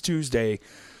this is Tuesday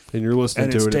And you're listening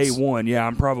and to it's it. day one, yeah,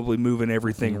 I'm probably moving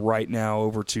everything right now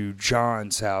over to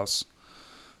John's house,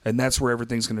 and that's where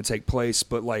everything's going to take place.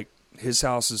 But his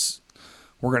house is.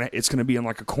 It's gonna be in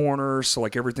a corner, so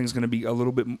everything's gonna be a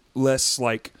little bit less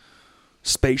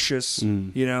spacious,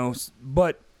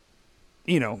 But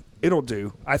it'll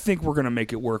do. I think we're gonna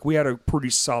make it work. We had a pretty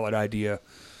solid idea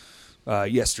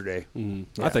yesterday.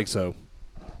 I think so.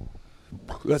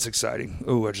 That's exciting.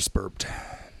 Oh, I just burped.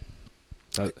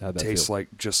 How'd that Tastes feel?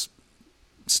 like just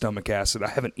stomach acid. I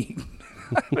haven't eaten.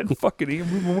 I haven't fucking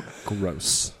eaten.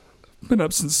 Gross. Been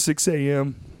up since 6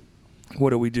 a.m.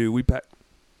 What do?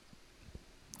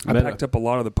 I packed up a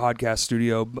lot of the podcast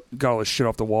studio, got all this shit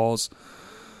off the walls.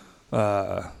 We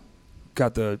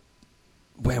got the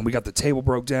table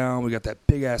broke down. We got that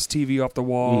big ass TV off the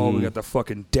wall. We got the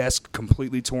fucking desk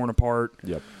completely torn apart.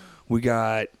 Yep. We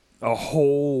got a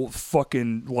whole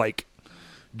fucking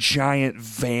giant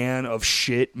van of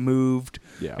shit moved.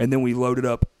 Yeah. And then we loaded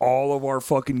up all of our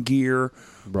fucking gear,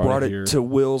 brought here. it to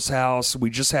Will's house.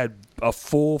 We just had a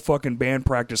full fucking band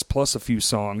practice plus a few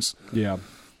songs. Yeah.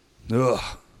 Ugh.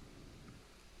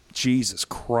 Jesus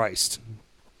Christ.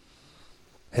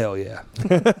 Hell yeah.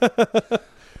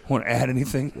 Want to add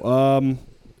anything? Honestly,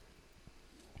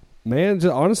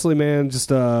 man, just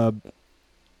thanks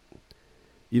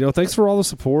for all the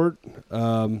support.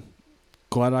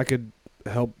 Glad I could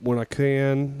help when I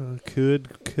can. Can?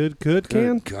 Good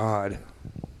God.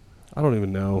 I don't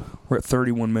even know. We're at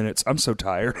 31 minutes. I'm so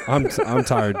tired. I'm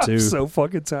tired too. I'm so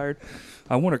fucking tired.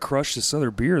 I want to crush this other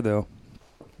beer though.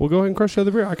 We'll go ahead and crush the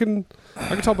other beer. I can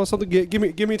talk about something. Give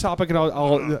me a topic,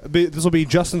 and this will be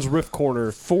Justin's Riff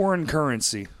Corner. Foreign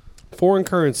currency. Foreign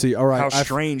currency. All right. How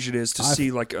strange it is to see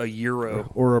a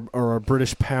euro or a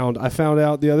British pound. I found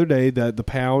out the other day that the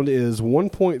pound is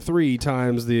 1.3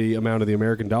 times the amount of the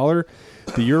American dollar.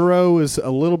 The euro is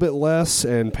a little bit less,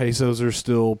 and pesos are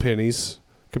still pennies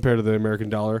compared to the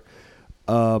American dollar.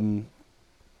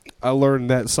 I learned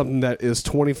that something that is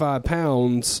 25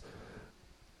 pounds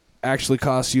actually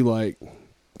costs you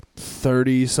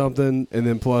 30 something, and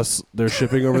then plus their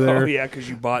shipping over there. Oh yeah, because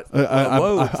you bought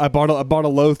loath. I bought a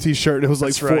Loath t-shirt, and it was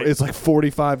That's right. it's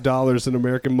 $45 in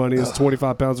American money. It's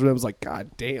 25 pounds. And I was like, God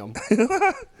damn.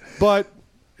 But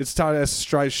it's tied as a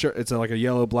striped shirt. It's a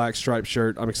yellow black striped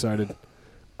shirt. I'm excited.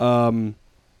 Let's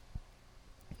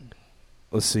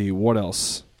see what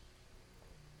else.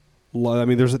 I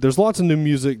mean, there's lots of new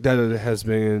music that has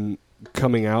been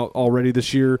coming out already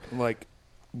this year.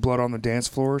 Blood on the Dance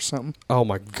Floor or something. Oh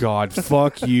my God!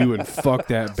 Fuck you and fuck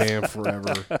that band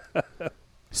forever.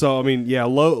 So I mean, yeah,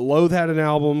 Loathe had an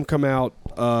album come out.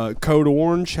 Code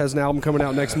Orange has an album coming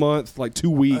out next month, 2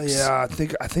 weeks. Yeah, I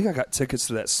think I got tickets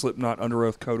to that Slipknot Under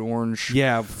Oath Code Orange.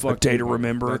 Yeah, fuck. A Day to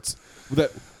Remember.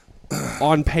 That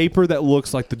on paper that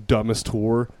looks like the dumbest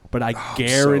tour, but I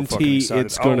guarantee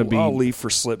it's going to be. I'll leave for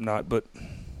Slipknot, but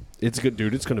it's good,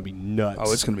 dude. It's going to be nuts.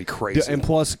 Oh, it's going to be crazy. And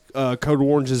plus, Code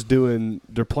Orange is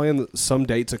they're playing some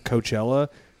dates at Coachella,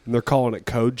 and they're calling it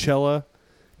Coachella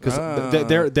because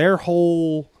their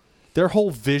whole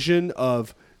vision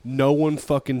of no one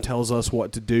fucking tells us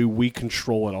what to do, we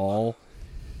control it all.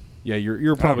 Yeah,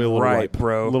 you're probably a little ripe,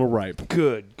 bro. A little ripe.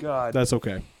 Good God. That's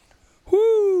okay.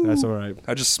 Woo! That's all right.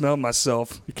 I just smelled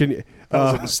myself. That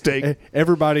was a mistake.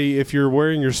 Everybody, if you're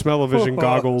wearing your smell-o-vision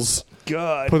goggles,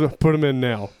 God, put them in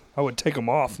now. I would take them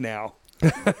off now.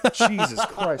 Jesus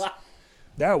Christ.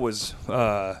 That was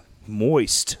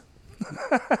moist.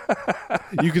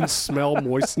 You can smell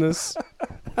moistness.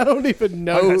 I don't even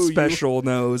know. I got special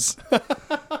nose.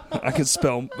 I can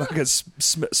spell. I can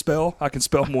spell. I can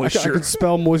spell moisture. I can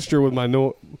spell moisture with my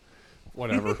nose.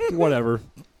 Whatever.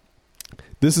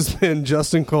 This has been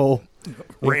Justin Cole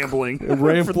rambling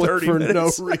for 30 for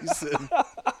minutes. no reason.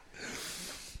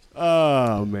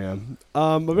 Oh man.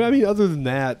 But I mean, other than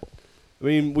that,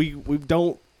 we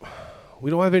don't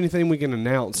have anything we can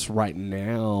announce right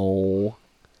now.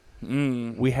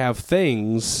 We have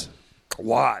things.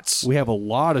 Lots. We have a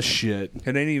lot of shit.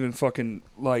 It ain't even fucking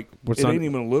like. What's it not- ain't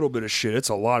even a little bit of shit. It's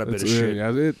a lot of bit of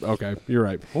shit. Okay, you're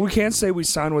right. Well, we can't say we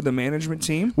signed with the management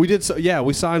team. We did.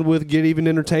 We signed with Get Even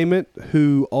Entertainment,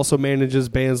 who also manages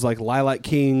bands like Lilac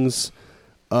Kings.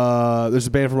 There's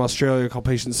a band from Australia called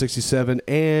Patient 67,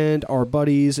 and our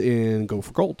buddies in Go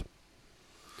for Gold.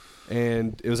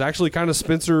 And it was actually kind of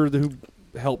Spencer who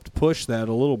helped push that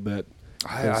a little bit.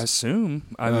 I assume.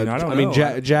 I mean, I don't I know.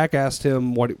 mean, Jack asked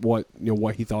him what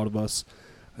he thought of us.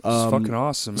 It's fucking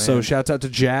awesome, man. So shouts out to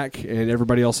Jack and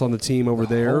everybody else on the team over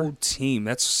there. Whole team.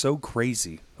 That's so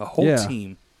crazy. A whole Yeah.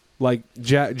 team. Like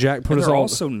Jack put And us they're all. all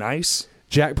so nice.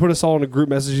 Jack put us all in a group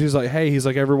message. He's like, "Hey," he's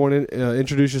like, "Everyone,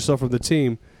 introduce yourself from the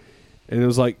team." And it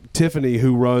was like Tiffany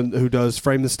who does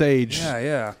Frame the Stage.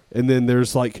 Yeah. And then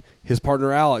there's like his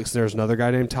partner Alex. There's another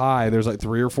guy named Ty. And there's like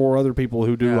 3 or 4 other people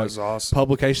who do Yeah, it like was awesome.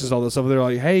 publications and all that stuff. And they're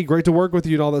like, "Hey, great to work with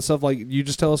you," and all that stuff. Like, you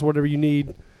just tell us whatever you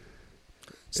need.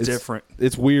 It's different.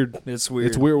 It's weird. It's weird.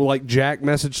 It's weird. Like Jack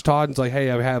messaged Todd and it's like, "Hey,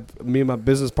 me and my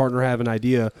business partner have an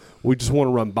idea. We just want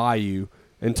to run by you."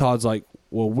 And Todd's like,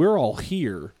 "Well, we're all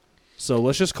here, so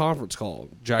let's just conference call."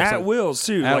 Jack's At like, Will's,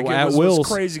 too. At- Like, at it was Will's.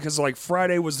 crazy because, like,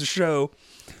 Friday was the show.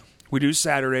 We do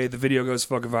Saturday. The video goes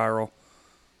fucking viral.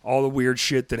 All the weird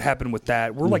shit that happened with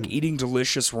that. We're, like, eating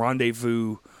delicious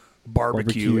rendezvous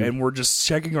barbecue, and we're just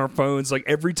checking our phones. Like,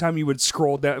 every time you would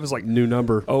scroll down, it was like, new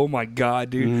number. oh, my God,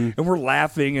 dude. And we're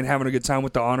laughing and having a good time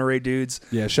with the Honore dudes.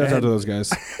 Yeah, shout out to those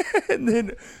guys. And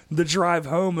then the drive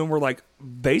home, and we're, like,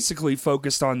 basically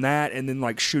focused on that and then,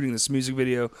 like, shooting this music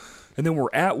video. And then we're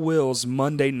at Will's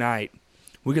Monday night.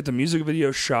 We get the music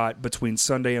video shot between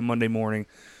Sunday and Monday morning.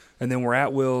 And then we're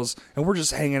at Will's, and we're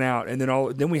just hanging out. And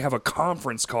then we have a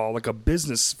conference call, like a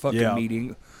business fucking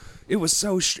meeting. It was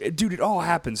so... dude, it all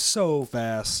happened so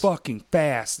Fast. fucking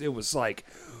fast. It was like,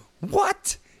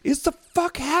 what is the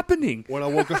fuck happening? When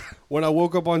I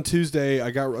woke up on Tuesday,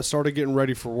 I started getting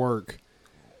ready for work.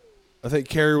 I think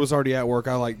Carrie was already at work.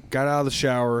 I like got out of the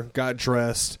shower, got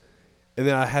dressed, and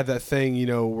then I had that thing,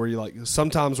 where you like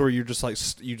sometimes where you're just like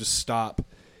you just stop,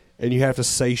 and you have to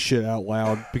say shit out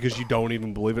loud because you don't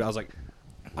even believe it. I was like,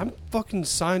 I'm fucking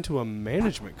signed to a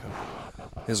management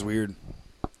company. It's weird.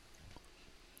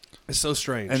 It's so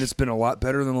strange, And it's been a lot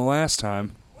better than the last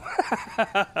time.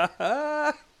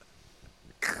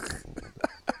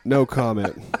 no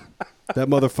comment. That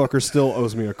motherfucker still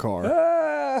owes me a car.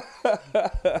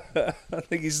 I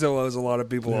think he still owes a lot of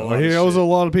people a lot He of owes shit. a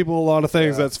lot of people a lot of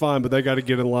things. That's fine, but they got to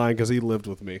get in line because he lived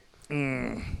with me.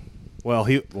 Well,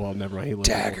 never mind. He lived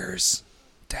Daggers.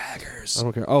 I Daggers.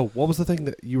 don't care. Oh, what was the thing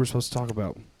that you were supposed to talk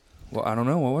about? Well, I don't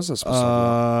know. What was I supposed to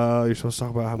talk You're supposed to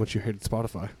talk about how much you hated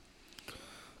Spotify.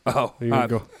 about? There you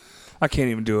go. I can't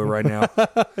even do it right now.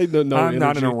 No I'm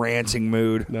not in energy. a ranting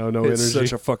mood. No It's energy.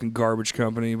 such a fucking garbage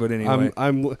company, but anyway.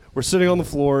 We're sitting on the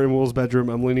floor in Will's bedroom.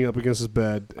 I'm leaning up against his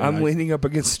bed. and I'm leaning up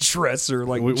against the dresser,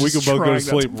 like We just could both go to trying not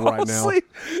sleep fall right now.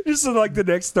 asleep. Just in like the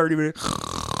next 30 minutes.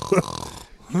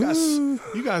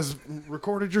 You guys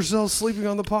recorded yourselves sleeping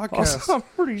on the podcast. Also, I'm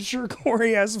pretty sure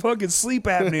Corey has fucking sleep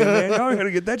apnea, man. Y'all gotta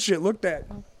get that shit looked at.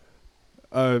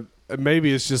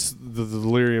 Maybe it's just the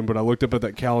delirium, but I looked up at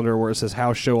that calendar where it says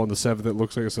house show on the 7th. It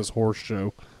looks like it says horse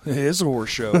show. It is a horse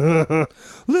show.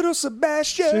 Little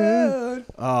Sebastian.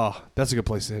 Oh, that's a good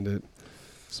place to end it.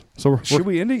 So Should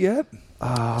we end it yet?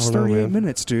 I It's don't know, 38 man.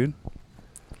 minutes, dude.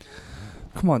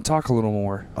 Come on, talk a little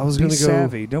more. I was Be gonna go-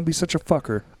 savvy. Don't be such a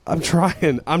fucker. I'm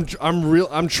trying. I'm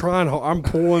trying. I'm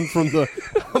pulling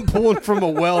from a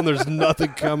well, and there's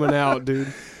nothing coming out,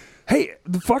 dude. Hey,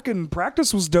 the fucking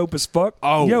practice was dope as fuck.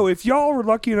 Oh. Yo, if y'all were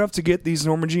lucky enough to get these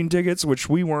Norma Jean tickets, which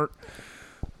we weren't,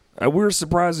 we were as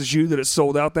surprised as you that it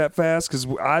sold out that fast because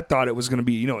I thought it was going to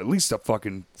be, at least a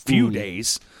fucking few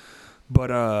days.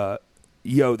 But,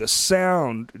 yo, the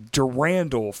sound,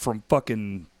 Durandal from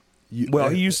fucking, he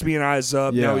used to be in Eyes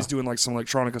Up. Yeah. Now he's doing like some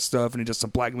electronica stuff and he does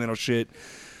some black metal shit.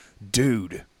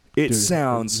 Dude, it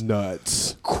sounds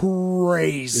nuts.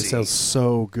 crazy. It sounds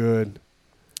so good.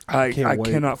 I can't wait.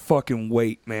 cannot fucking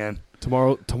wait, man.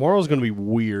 Tomorrow's gonna be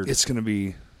weird. It's going to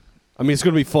be... It's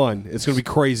gonna be fun. It's gonna be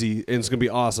crazy, and it's gonna be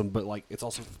awesome. But like, we're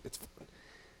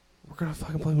gonna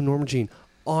fucking play with Norma Jean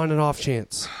on and off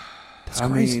chance. That's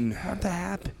crazy. How'd that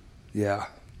happen? Yeah.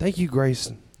 Thank you,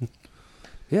 Grayson.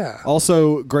 Yeah.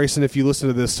 Also, Grayson, if you listen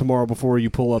to this tomorrow before you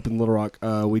pull up in Little Rock,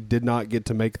 we did not get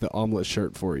to make the omelet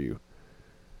shirt for you.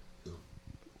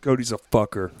 Cody's a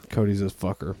fucker. Cody's a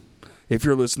fucker. If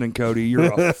you're listening, Cody, you're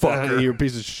a fucker. You're a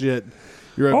piece of shit.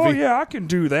 You're Oh, yeah, I can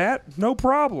do that. No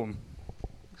problem.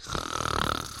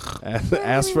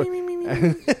 ask for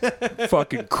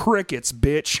Fucking crickets,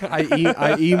 bitch. I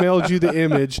emailed you the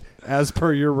image as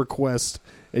per your request,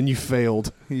 and you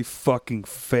failed. He fucking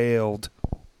failed.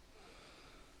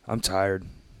 I'm tired.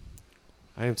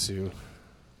 I am too.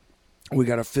 We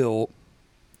got to fill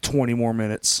 20 more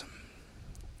minutes.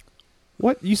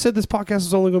 What? You said this podcast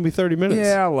was only going to be 30 minutes.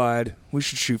 Yeah, I lied. We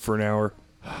should shoot for an hour.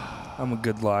 I'm a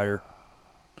good liar.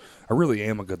 I really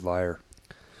am a good liar.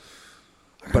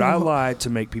 But I lied to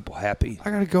make people happy.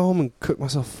 I got to go home and cook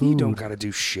myself food. You don't got to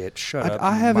do shit. Shut up,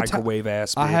 I have microwave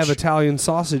ass bitch. I have Italian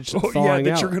sausage Oh, yeah, thawing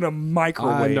that out. you're going to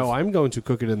microwave. No, I'm going to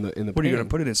cook it in the What are you pan. going to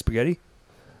put it in, spaghetti?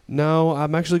 No,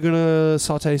 I'm actually going to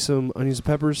saute some onions and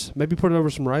peppers. Maybe put it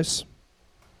over some rice.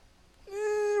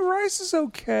 Rice is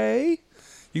okay.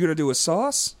 You going to do a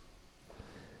sauce?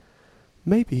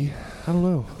 Maybe. I don't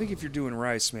know. I think if you're doing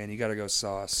rice, man, you got to go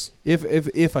sauce.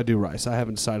 If I do rice. I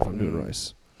haven't decided if I'm doing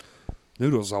rice.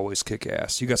 Noodles always kick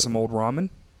ass. You got some old ramen?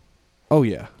 Oh,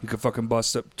 yeah. You could fucking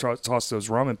bust up, toss those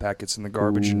ramen packets in the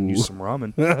garbage and use some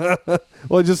ramen.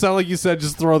 Well, it just sounded like you said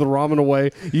just throw the ramen away.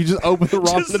 You just open the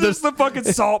ramen. just the fucking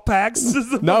salt packs.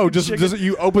 No, just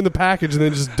you open the package and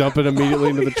then just dump it immediately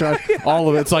into the trash. All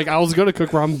of it. It's like I was gonna cook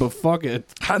ramen, but fuck it.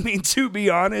 I mean, to be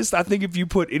honest, I think if you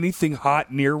put anything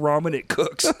hot near ramen, it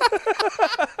cooks.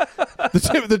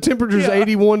 The temperature's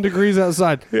 81 degrees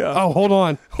outside. Yeah. Oh, hold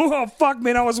on. Oh fuck,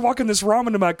 man! I was walking this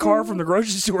ramen to my car from the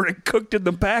grocery store and it cooked in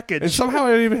the package. And somehow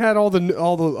it even had all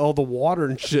the water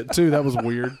and shit too. That was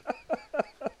weird.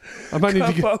 I might need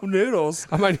to get. Cup-o noodles.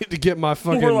 I might need to get my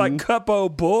fucking. We're like cup-o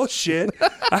bullshit.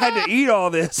 I had to eat all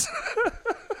this.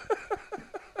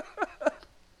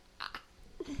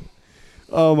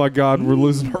 Oh my god, we're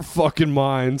losing our fucking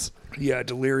minds. Yeah,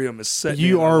 delirium is set.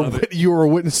 You are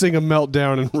witnessing a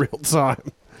meltdown in real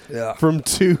time Yeah, from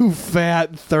two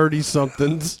fat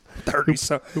 30-somethings 30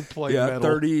 something. who play Yeah,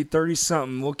 metal. 30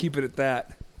 something. We'll keep it at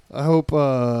that. I hope What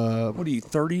are you,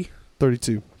 30?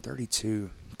 32. 32.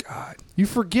 God. You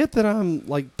forget that I'm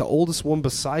like the oldest one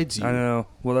besides you. I know.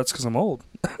 Well, that's because I'm old.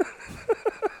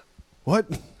 What?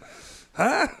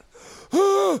 Huh?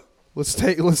 Let's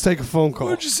take a phone call.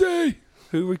 What'd you say?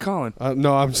 Who are we calling?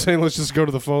 No, I'm saying let's just go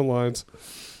to the phone lines.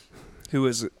 Who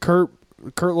is it? Kurt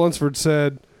Lunsford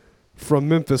said from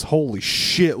Memphis, holy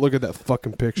shit, look at that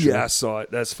fucking picture. Yeah, I saw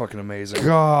it. That's fucking amazing.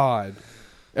 God.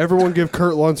 Everyone give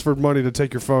Kurt Lunsford money to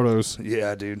take your photos.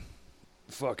 Yeah, dude.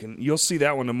 Fucking, you'll see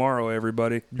that one tomorrow,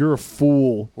 everybody. You're a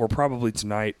fool. Or probably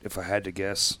tonight, if I had to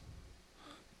guess.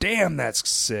 Damn, that's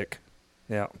sick.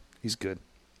 Yeah, he's good.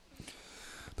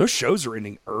 Those shows are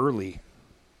ending early.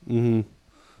 Mm-hmm.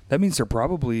 That means they're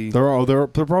probably They're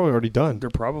probably already done. they're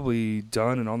probably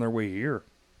done and on their way here.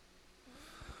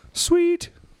 Sweet.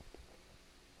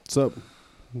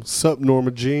 What's up,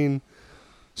 Norma Jean?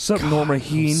 Sup, Norma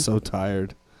Heen? I'm so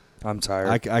tired. I'm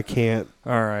tired. I can't.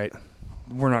 All right.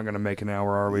 We're not going to make an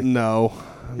hour, are we? No.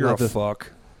 You're Not a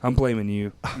fuck. I'm blaming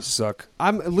you. You suck.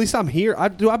 At least I'm here.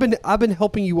 I've been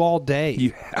helping you all day.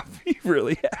 You have. You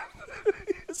really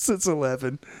have. Since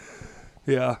 11.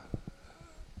 Yeah.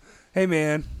 Hey,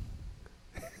 man.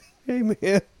 Hey,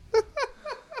 man.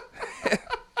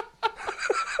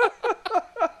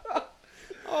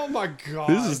 Oh, my God.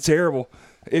 This is terrible.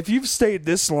 If you've stayed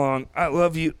this long, I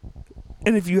love you.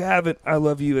 And if you haven't, I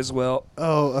love you as well.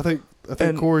 Oh, I think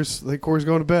And- Corey's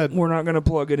going to bed. We're not going to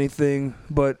plug anything,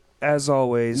 but as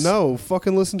always, No,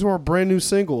 fucking listen to our brand new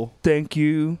single thank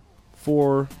you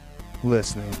for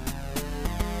listening.